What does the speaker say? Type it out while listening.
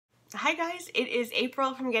Hi guys, it is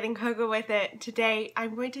April from Getting Cocoa With It. Today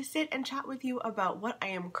I'm going to sit and chat with you about what I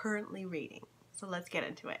am currently reading. So let's get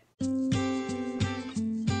into it.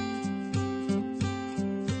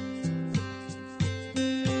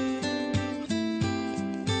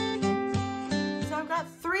 So I've got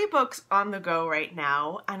 3 books on the go right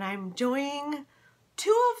now, and I'm enjoying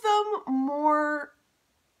 2 of them more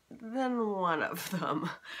than one of them.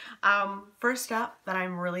 First up that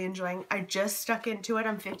I'm really enjoying, I just stuck into it,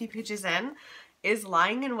 I'm 50 pages in, is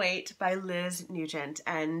Lying in Wait by Liz Nugent,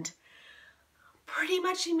 and pretty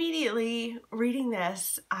much immediately reading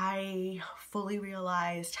this, I fully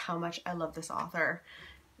realized how much I love this author.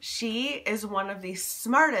 She is one of the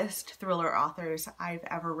smartest thriller authors I've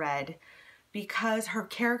ever read because her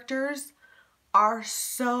characters are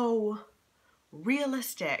so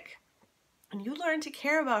realistic. And you learn to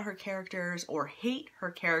care about her characters or hate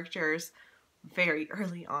her characters very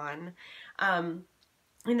early on. In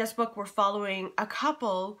this book, we're following a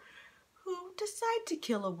couple who decide to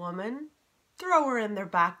kill a woman, throw her in their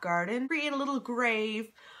back garden, create a little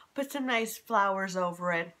grave, put some nice flowers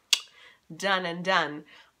over it. Done and done.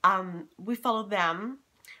 We follow them.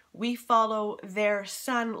 We follow their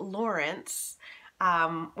son, Lawrence,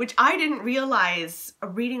 which I didn't realize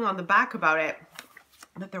reading on the back about it,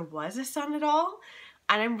 that there was a son at all,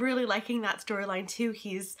 and I'm really liking that storyline too.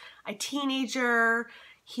 He's a teenager,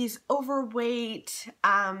 he's overweight,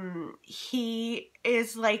 he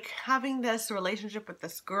is like having this relationship with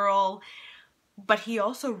this girl, but he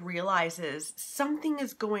also realizes something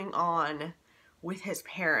is going on with his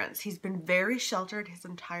parents. He's been very sheltered his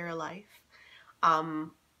entire life,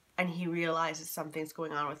 and he realizes something's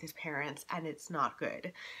going on with his parents and it's not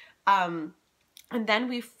good. And then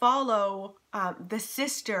we follow the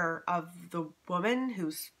sister of the woman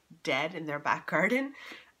who's dead in their back garden,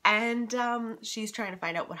 and she's trying to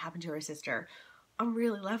find out what happened to her sister. I'm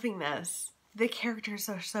really loving this. The characters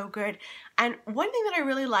are so good. And one thing that I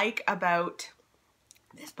really like about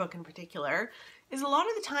this book in particular is a lot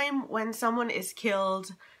of the time when someone is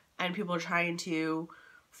killed and people are trying to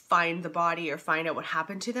find the body or find out what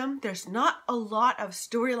happened to them, there's not a lot of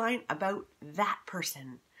storyline about that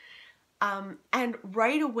person. And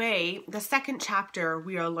right away, the second chapter,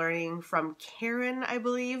 we are learning from Karen, I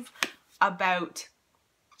believe, about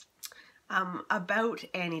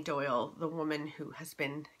Annie Doyle, the woman who has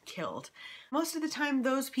been killed. Most of the time,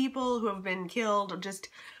 those people who have been killed just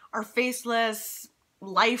are faceless,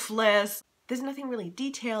 lifeless. There's nothing really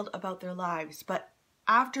detailed about their lives, but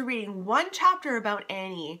after reading one chapter about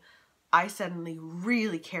Annie, I suddenly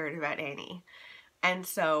really cared about Annie. And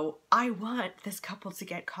so I want this couple to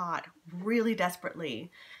get caught really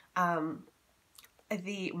desperately.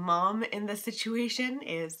 The mom in this situation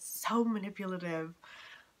is so manipulative.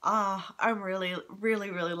 I'm really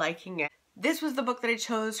liking it. This was the book that I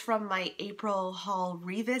chose from my April haul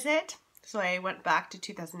revisit. So I went back to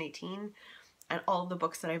 2018 and all the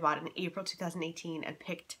books that I bought in April 2018 and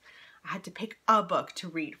I had to pick a book to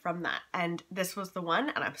read from that. And this was the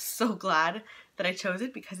one, and I'm so glad that I chose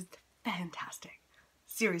it because it's fantastic.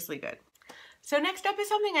 Seriously good. So next up is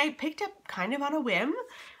something I picked up kind of on a whim,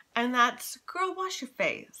 and that's Girl Wash Your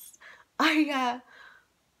Face. I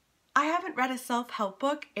haven't read a self-help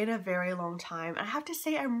book in a very long time, and I have to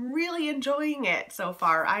say I'm really enjoying it so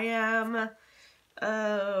far. I am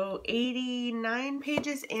 89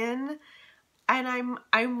 pages in, and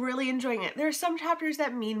I'm really enjoying it. There are some chapters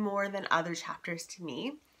that mean more than other chapters to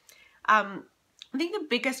me. I think the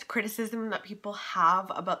biggest criticism that people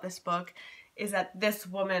have about this book is that this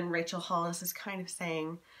woman, Rachel Hollis, is kind of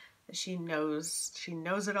saying that she knows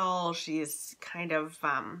it all. She's kind of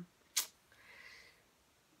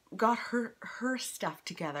got her stuff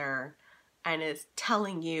together and is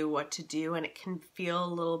telling you what to do, and it can feel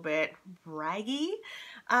a little bit braggy.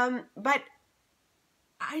 But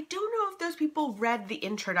I don't know if those people read the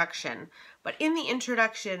introduction, but in the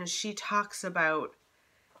introduction she talks about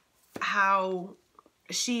how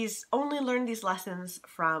she's only learned these lessons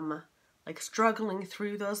from like struggling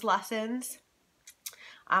through those lessons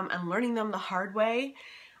and learning them the hard way.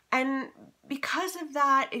 And because of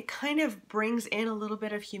that, it kind of brings in a little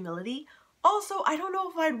bit of humility. Also, I don't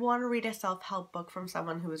know if I'd want to read a self-help book from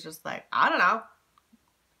someone who was just like, I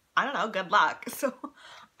don't know, good luck. So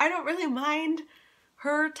I don't really mind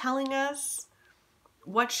her telling us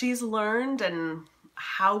what she's learned and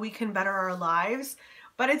how we can better our lives.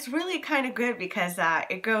 But it's really kind of good because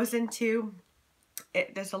it goes into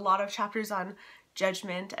there's a lot of chapters on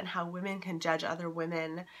judgment and how women can judge other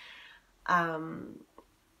women,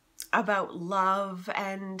 about love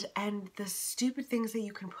and the stupid things that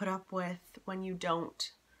you can put up with when you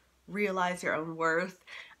don't realize your own worth.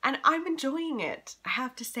 and I'm enjoying it. I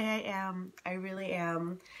have to say I am. I really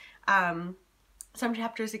am. Some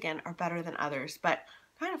chapters, again, are better than others, but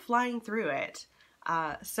kind of flying through it.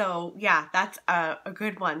 So yeah, that's a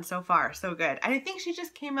good one so far. So good. And I think she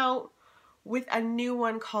just came out with a new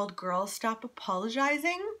one called Girls Stop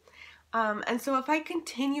Apologizing. And so if I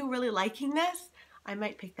continue really liking this, I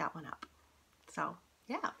might pick that one up. So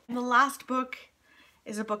yeah. And the last book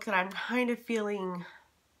is a book that I'm kind of feeling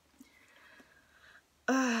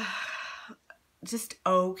just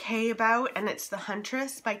okay about, and it's The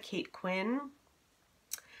Huntress by Kate Quinn.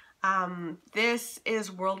 This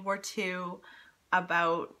is World War II,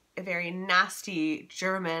 about a very nasty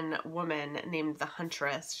German woman named the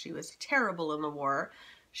Huntress. She was terrible in the war.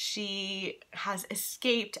 She has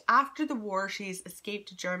escaped after the war. She's escaped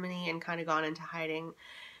to Germany and kind of gone into hiding.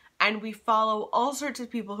 And we follow all sorts of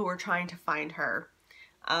people who are trying to find her.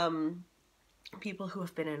 People who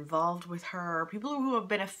have been involved with her, people who have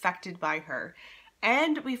been affected by her.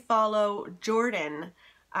 And we follow Jordan,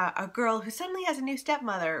 a girl who suddenly has a new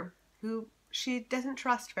stepmother who she doesn't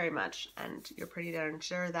trust very much, and you're pretty darn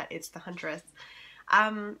sure that it's the Huntress.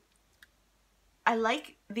 I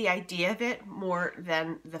like the idea of it more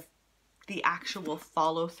than the actual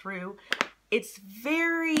follow through. It's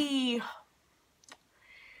very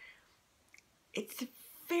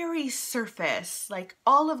surface. Like,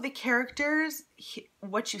 all of the characters,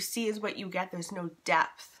 what you see is what you get. There's no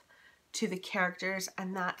depth to the characters,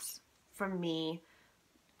 and that's, from me,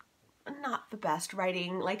 not the best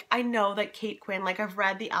writing. Like, I know that Kate Quinn, like, I've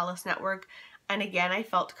read the Alice Network, and again, I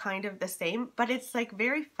felt kind of the same, but it's like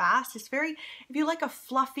very fast. It's very, if you like a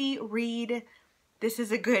fluffy read, this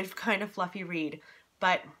is a good kind of fluffy read,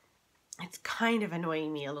 but it's kind of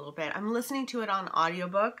annoying me a little bit. I'm listening to it on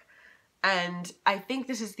audiobook, and I think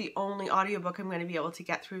this is the only audiobook I'm going to be able to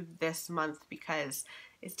get through this month because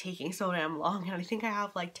it's taking so damn long, and I think I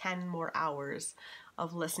have like 10 more hours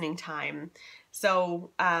of listening time.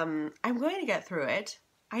 So I'm going to get through it.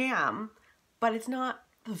 I am, but it's not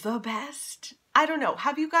the best. I don't know.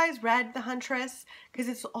 Have you guys read The Huntress? Because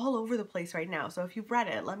it's all over the place right now. So if you've read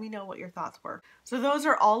it, let me know what your thoughts were. So those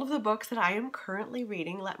are all of the books that I am currently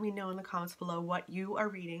reading. Let me know in the comments below what you are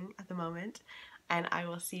reading at the moment. And I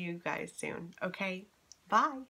will see you guys soon. Okay? Bye.